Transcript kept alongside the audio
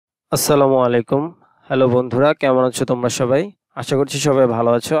আসসালামু আলাইকুম। হ্যালো বন্ধুরা, কেমন আছো তোমরা সবাই? আশা করছি সবাই ভালো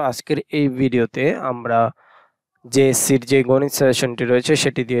আছো। আজকের এই ভিডিওতে আমরা জেএসসির যে গণিত সাজেশনটি রয়েছে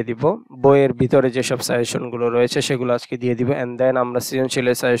সেটি দিয়ে দিব। বইয়ের ভিতরে যেসব সাজেশনগুলো রয়েছে সেগুলো আজকে দিয়ে দিব, অ্যান্ড দেন আমরা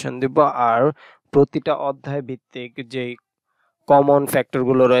সৃজনশীলের সাজেশন দিব। আর প্রতিটা অধ্যায় ভিত্তিক যেই কমন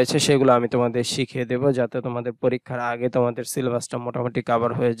ফ্যাক্টরগুলো রয়েছে সেগুলো আমি তোমাদের শিখিয়ে দেব, যাতে তোমাদের পরীক্ষার আগে তোমাদের সিলেবাসটা মোটামুটি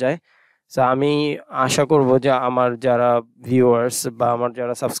কভার হয়ে যায়। সো আমি আশা করব যে আমার যারা ভিউয়ার্স বা আমার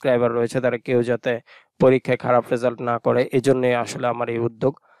যারা সাবস্ক্রাইবার রয়েছে তারা কেউ যাতে পরীক্ষায় খারাপ রেজাল্ট না করে, এজন্যই আসলে আমার এই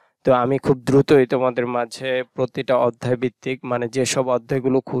উদ্যোগ। তো আমি খুব দ্রুতই তোমাদের মাঝে প্রতিটা অধ্যায় ভিত্তিক, মানে যেসব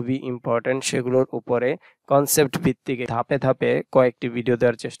অধ্যায়গুলো খুবই ইম্পর্টেন্ট সেগুলোর উপরে কনসেপ্ট ভিত্তিক ধাপে ধাপে কয়েকটি ভিডিও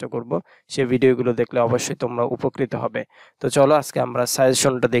দেওয়ার চেষ্টা করব। সেই ভিডিওগুলো দেখলে অবশ্যই তোমরা উপকৃত হবে। তো চলো আজকে আমরা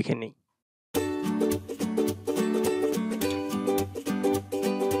সাজেশনটা দেখে নিই।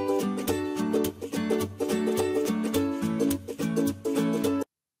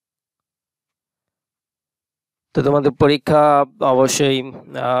 তো তোমাদের পরীক্ষা অবশ্যই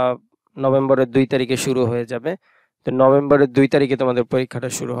নভেম্বরের 2 তারিখে শুরু হয়ে যাবে। তো নভেম্বরের 2 তারিখে তোমাদের পরীক্ষাটা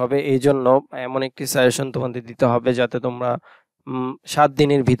শুরু হবে, এই জন্য এমন একটি সাজেশন তোমাদের দিতে হবে যাতে তোমরা 7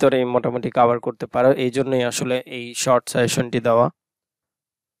 দিনের ভিতরে মোটামুটি কভার করতে পারো। এই জন্যই আসলে এই শর্ট সাজেশনটি দেওয়া।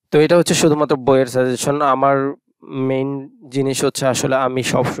 তো এটা হচ্ছে শুধুমাত্র বইয়ের সাজেশন। আমার মেইন জিনিস হচ্ছে আসলে আমি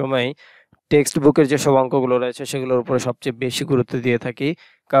সবসময় টেক্সট বুকের যেসব অঙ্কগুলো রয়েছে সেগুলোর উপরে সবচেয়ে বেশি গুরুত্ব দিয়ে থাকি,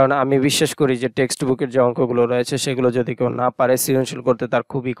 কারণ আমি বিশ্বাস করি যে টেক্সট বুকের যে অঙ্কগুলো রয়েছে সেগুলো যদি কেউ না পারে সৃজনশীল করতে তার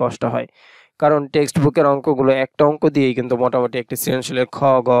খুবই কষ্ট হয়। কারণ টেক্সট বুকের অঙ্কগুলো একটা অঙ্ক দিয়েই কিন্তু মোটামুটি একটি সৃজনশীলের খ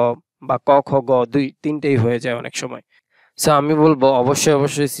গ বা ক খ গ 2-3টেই হয়ে যায় অনেক সময়। সো আমি বলবো অবশ্যই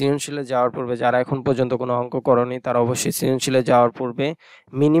সৃজনশীলে যাওয়ার পূর্বে যারা এখন পর্যন্ত কোনো অঙ্ক করনি তারা অবশ্যই সৃজনশীলে যাওয়ার পূর্বে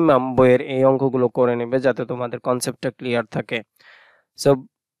মিনিমাম বইয়ের এই অঙ্কগুলো করে নেবে, যাতে তোমাদের কনসেপ্টটা ক্লিয়ার থাকে। সো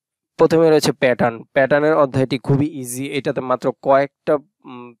প্রথমে রয়েছে প্যাটার্নের অধ্যায়টি খুবই ইজি। এটাতে মাত্র কয়েকটা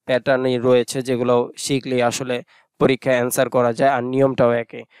প্যাটার্নই রয়েছে যেগুলো শিখলে আসলে পরীক্ষায় অ্যান্সার করা যায়, আর নিয়মটাও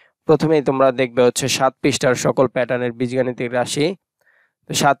একই। প্রথমেই তোমরা দেখবে হচ্ছে 7 পৃষ্ঠার সকল প্যাটার্নের বীজগাণিতিক রাশি।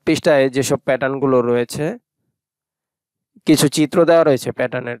 তো 7 পৃষ্ঠায় যেসব প্যাটার্নগুলো রয়েছে কিছু চিত্র দেওয়া রয়েছে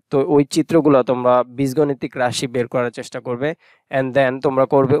প্যাটার্নের, তো ওই চিত্রগুলো তোমরা বীজগণিতিক রাশি বের করার চেষ্টা করবে, অ্যান্ড দেন তোমরা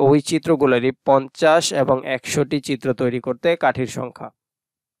করবে ওই চিত্রগুলোরই 50 এবং 100টি চিত্র তৈরি করতে কাঠির সংখ্যা।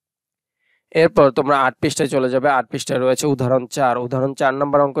 এরপর তোমরা 8 পৃষ্ঠায় চলে যাবে। 8 পৃষ্ঠায় রয়েছে উদাহরণ 4। উদাহরণ 4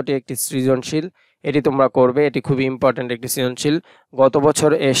 নম্বর অঙ্কটি একটি সৃজনশীল, এটি তোমরা করবে। এটি খুবই ইম্পর্টেন্ট একটি সৃজনশীল। গত বছর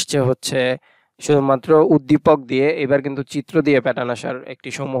এসছে হচ্ছে শুধুমাত্র উদ্দীপক দিয়ে, এবার কিন্তু চিত্র দিয়ে প্যাটার্ন আসার একটি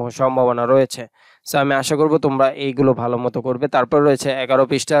সম্ভাবনা রয়েছে। সো আমি আশা করব তোমরা এইগুলো ভালো মতো করবে। তারপর রয়েছে 11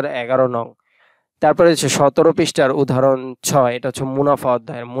 পৃষ্ঠার 11 নং। তারপরে হচ্ছে 17 পৃষ্ঠার উদাহরণ 6, এটা হচ্ছে মুনাফা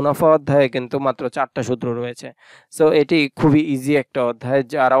অধ্যায়। মুনাফা অধ্যায়ে কিন্তু মাত্র 4টা সূত্র রয়েছে। সো এটি খুবই ইজি একটা অধ্যায়,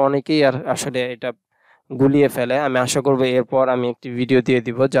 যারা অনেকেই আসলে এটা গুলিয়ে ফেলে। আমি আশা করব এরপর আমি একটি ভিডিও দিয়ে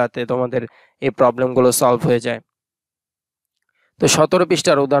দিব যাতে তোমাদের এই প্রবলেমগুলো সলভ হয়ে যায়। তো 17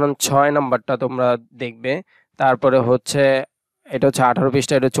 পৃষ্ঠার উদাহরণ 6 নাম্বারটা তোমরা দেখবে। তারপরে হচ্ছে এটা হচ্ছে 18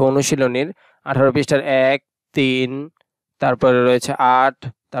 পৃষ্ঠা, এটা হচ্ছে অনুশীলনীর 18 পৃষ্ঠার 1, 3, তারপরে রয়েছে 8,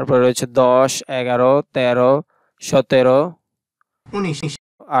 তারপরে রয়েছে 10, 11, 13, 17, 19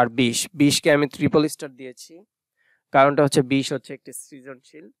 আর 20। 20কে আমি ট্রিপল স্টার দিয়েছি, কারণটা হচ্ছে 20 হচ্ছে একটি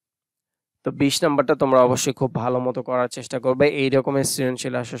সৃজনশীল। তো 20 নাম্বারটা তোমরা অবশ্যই খুব ভালো মতো করার চেষ্টা করবে, এই রকমের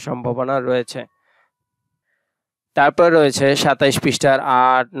সৃজনশীল আসার সম্ভাবনা রয়েছে। তারপর রয়েছে 27 পৃষ্ঠার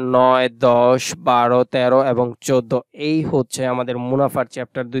 8, 9, 10, 12, 13 এবং 14। এই হচ্ছে আমাদের মুনাফার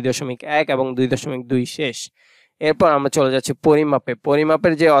চ্যাপ্টার 2.1 এবং 2.2 শেষ। এরপর আমরা চলে যাচ্ছি পরিমাপে।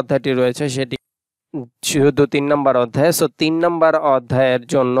 পরিমাপের যে অধ্যায়টি রয়েছে সেটি শুধু 3 নম্বর অধ্যায়। সো 3 নম্বর অধ্যায়ের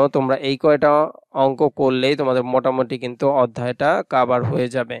জন্য তোমরা এই কয়টা অঙ্ক করলেই তোমাদের মোটামুটি কিন্তু অধ্যায়টা কভার হয়ে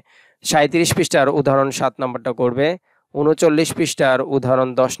যাবে। 37 পৃষ্ঠার উদাহরণ 7 নম্বরটা করবে, 39 পৃষ্ঠার উদাহরণ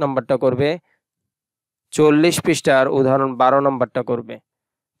 10 নম্বরটা করবে, 40 পৃষ্ঠার উদাহরণ 12 নম্বরটা করবে।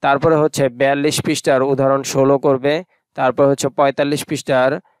 তারপরে হচ্ছে 42 পৃষ্ঠার উদাহরণ 16 করবে। তারপর হচ্ছে 45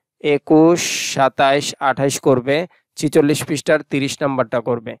 পৃষ্ঠার 21, 27, 28 করবে। 46 পৃষ্ঠার 30 নম্বরটা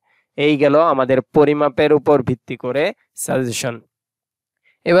করবে। এই গেল আমাদের পরিমাপের উপর ভিত্তি করে সাজেশন।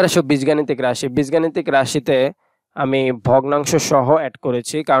 এবার আসো বীজগাণিতিক রাশি। বীজগাণিতিক রাশিতে আমি ভগ্নাংশ সহ অ্যাড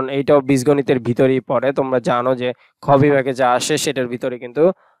করেছি, কারণ এইটাও বীজগণিতের ভিতরেই পড়ে। তোমরা জানো যে খ বিভাগে যা আসে সেটার ভিতরে কিন্তু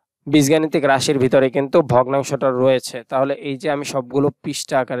বীজগাণিতিক রাশির ভিতরে কিন্তু ভগ্নাংশটা রয়েছে। তাহলে এই যে আমি সবগুলো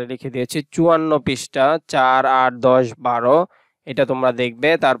পৃষ্ঠা আকারে লিখে দিয়েছি, 54 পৃষ্ঠা 4, 8, 10, 12 এটা তোমরা দেখবে।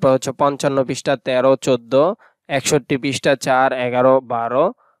 তারপর হচ্ছে 55 পৃষ্ঠা 13, 14, 61 পৃষ্ঠা 4, 11, 12,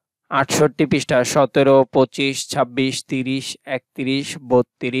 68 পৃষ্ঠা 17, 25, 26, 30, 31,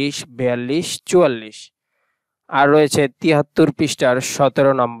 32, 42, 44। আর রয়েছে 73 পৃষ্ঠার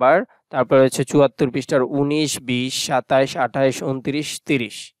 17 নম্বর। তারপর রয়েছে 74 পৃষ্ঠার 19, 20, 27, 28, 29,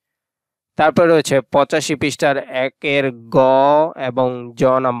 30। তারপর রয়েছে 85 পৃষ্ঠার 1 এর গ এবং জ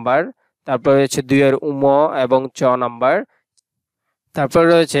নাম্বার, তারপর রয়েছে 2 এর উম এবং চ নাম্বার, তারপর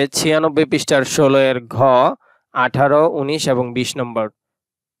রয়েছে 96 পৃষ্ঠার 16 এর ঘ, 18, 19 এবং 20 নম্বর।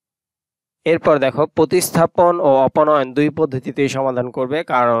 এরপর দেখো প্রতিস্থাপন ও অপনয়ন দুই পদ্ধতিতেই সমাধান করবে,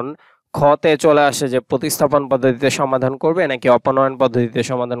 কারণ খতে চলে আসে যে প্রতিস্থাপন পদ্ধতিতে সমাধান করবে নাকি অপনয়ন পদ্ধতিতে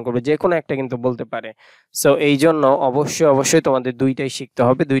সমাধান করবে, যে কোনো একটা কিন্তু বলতে পারে। সো এই জন্য অবশ্যই তোমাদের দুইটাই শিখতে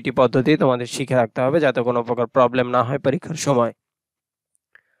হবে, দুইটি পদ্ধতি তোমাদের শিখে রাখতে হবে যাতে কোনো প্রকার প্রবলেম না হয় পরীক্ষার সময়।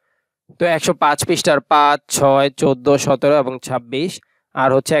 তো 105 পৃষ্ঠার 5, 6, 14, 17 এবং 26, আর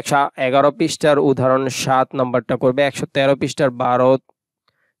হচ্ছে 111 পৃষ্ঠার উদাহরণ 7 নম্বরটা করবে, 113 পৃষ্ঠার 12,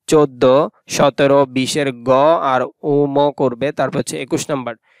 14, 17, 20 এর গ আর উম করবে। তারপর হচ্ছে 21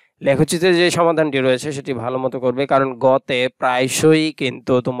 নম্বর লেখচিত্রে যে সমাধানটি রয়েছে সেটি ভালো মতো করবে, কারণ গতে প্রায়শই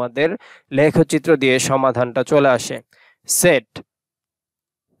কিন্তু তোমাদের লেখচিত্র দিয়ে সমাধানটা চলে আসে।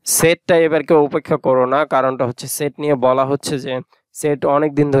 সেটটা এবার কেউ উপেক্ষা করো না, কারণটা হচ্ছে সেট নিয়ে বলা হচ্ছে যে সেট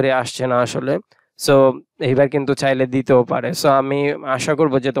অনেক দিন ধরে আসছে না আসলে, সো এইবার কিন্তু চাইলে দিতেও পারে। সো আমি আশা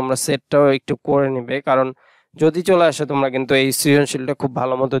করব যে তোমরা সেটটাও একটু করে নিবে, কারণ যদি চলে আসে তোমরা কিন্তু এই সৃজনশীলটা খুব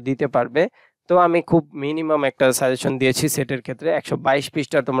ভালো মতো দিতে পারবে। তো আমি খুব মিনিমাম একটা সাজেশন দিয়েছি সেটের ক্ষেত্রে। 122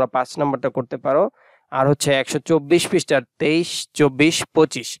 পৃষ্ঠার তোমরা 5 নাম্বারটা করতে পারো, আর হচ্ছে 124 পৃষ্ঠার 23, 24,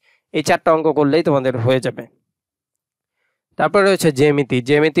 25 এই 4টা অঙ্ক করলেই তোমাদের হয়ে যাবে। তারপরে রয়েছে জ্যামিতি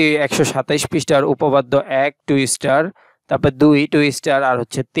 127 পৃষ্ঠার উপপাদ্য 1 2 স্টার, তারপর 2 2 স্টার আর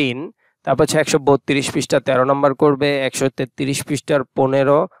হচ্ছে 3, তারপর হচ্ছে 132 পৃষ্ঠা 13 নম্বর করবে, 133 পৃষ্ঠার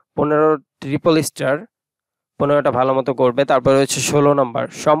 15 ট্রিপল স্টার, 15টা ভালো মতো করবে। তারপরে হচ্ছে 16 নম্বর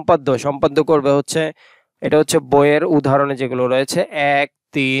সম্পাদ্য করবে হচ্ছে, এটা হচ্ছে বইয়ের উদাহরণে যেগুলো রয়েছে 1,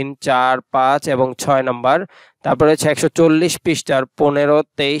 3, 4, 5 এবং 6 নম্বর। তারপরে হচ্ছে 140 পৃষ্ঠার 15,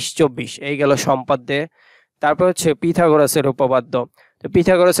 23, 24 এই গেল সম্পাদ্যে। তারপর হচ্ছে পিথাগোরাসের উপপাদ্য। তো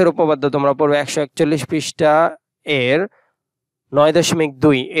পিথাগোরাসের উপপাদ্য তোমরা পড়বে 141 পৃষ্ঠা এর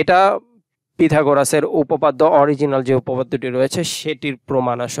 9.2, এটা পিথাগোরাসের উপপাদ্য, অরিজিনাল যে উপপাদ্যটি রয়েছে সেটির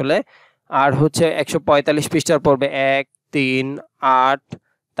প্রমাণ আসলে। আর হচ্ছে 145 পৃষ্ঠার পড়বে 1, 3, 8,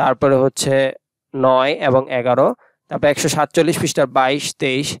 তারপরে হচ্ছে 9 এবং 11, তারপর 147 পৃষ্ঠার 22,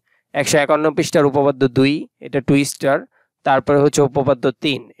 23, 151 পৃষ্ঠার উপপাদ্য 2 এটা 2 স্টার, তারপরে হচ্ছে উপপাদ্য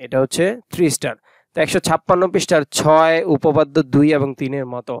 3 এটা হচ্ছে 3 স্টার। তো 156 পৃষ্ঠার 6 উপপাদ্য 2 এবং 3 এর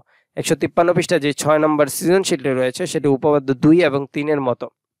মতো। 153 পৃষ্ঠা যে 6 নম্বর সৃজনশীলটি রয়েছে সেটি উপপাদ্য 2 এবং 3 এর মতো।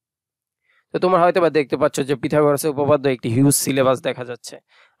 তো তোমরা হয়তো বা দেখতে পাচ্ছ যে পিথাগোরাসের উপপাদ্য একটি হিউজ সিলেবাস দেখা যাচ্ছে,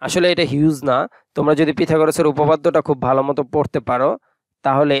 আসলে এটা হিউজ না। তোমরা যদি পিথাগোরাসের উপপাদ্যটা খুব ভালো মতো পড়তে পারো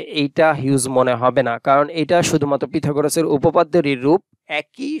তাহলে এইটা হিউজ মনে হবে না, কারণ এটা শুধুমাত্র পিথাগোরাসের উপপাদ্যেরই রূপ,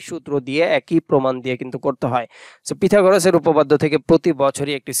 একই সূত্র দিয়ে একই প্রমাণ দিয়ে কিন্তু করতে হয়। সো পিথাগোরাসের উপপাদ্য থেকে প্রতি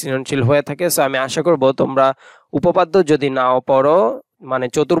বছরই একটি সৃজনশীল হয়ে থাকে। সো আমি আশা করব তোমরা উপপাদ্য যদি নাও পড়ো, মানে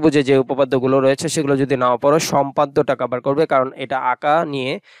চতুর্ভুজে যে উপপাদ্যগুলো রয়েছে সেগুলো যদি নাও পড়ো, সম্পাদ্যটা কভার করবে, কারণ এটা আঁকা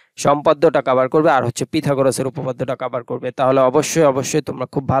নিয়ে সম্পাদ্যটা কভার করবে আর হচ্ছে পিথাগোরাসের উপপাদ্যটা কভার করবে, তাহলে অবশ্যই তোমরা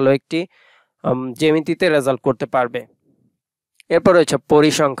খুব ভালো একটি জ্যামিতিতে রেজাল্ট করতে পারবে। এরপর রয়েছে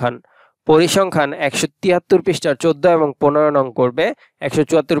পরিসংখ্যান 173 পৃষ্ঠার 14 এবং 15 নং করবে,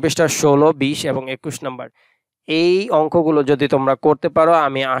 174 পৃষ্ঠার 16, 20 এবং 21 নম্বর। এই অঙ্কগুলো যদি তোমরা করতে পারো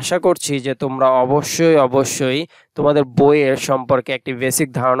আমি আশা করছি যে তোমরা অবশ্যই তোমাদের বইয়ের সম্পর্কে একটি বেসিক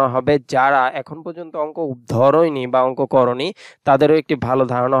ধারণা হবে। যারা এখন পর্যন্ত অঙ্ক ধরোইনি বা অঙ্ক করনি তাদেরও একটি ভালো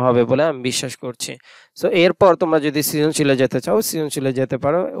ধারণা হবে বলে আমি বিশ্বাস করছি। সো এরপর তোমরা যদি সৃজনশীলে যেতে চাও সৃজনশীলে যেতে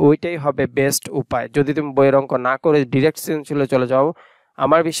পারো, ওইটাই হবে বেস্ট উপায়। যদি তুমি বইয়ের অঙ্ক না করে ডিরেক্ট সৃজনশীলে চলে যাও,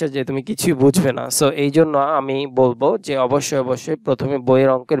 আমার বিশ্বাস যে তুমি কিছুই বুঝবে না। সো এই জন্য আমি বলবো যে অবশ্যই প্রথমে বইয়ের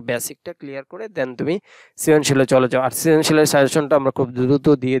অঙ্কের বেসিকটা ক্লিয়ার করে দেন তুমি সৃজনশীলে চলে যাও। আর সৃজনশীলের সাজেশনটা আমরা খুব দ্রুত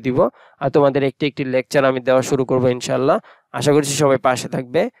দিয়ে দিব, আর তোমাদের একটি লেকচার আমি দেওয়া শুরু করবো ইনশাল্লাহ। আশা করছি সবাই পাশে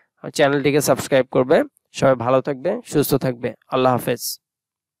থাকবে, চ্যানেলটিকে সাবস্ক্রাইব করবে। সবাই ভালো থাকবে, সুস্থ থাকবে। আল্লাহ হাফেজ।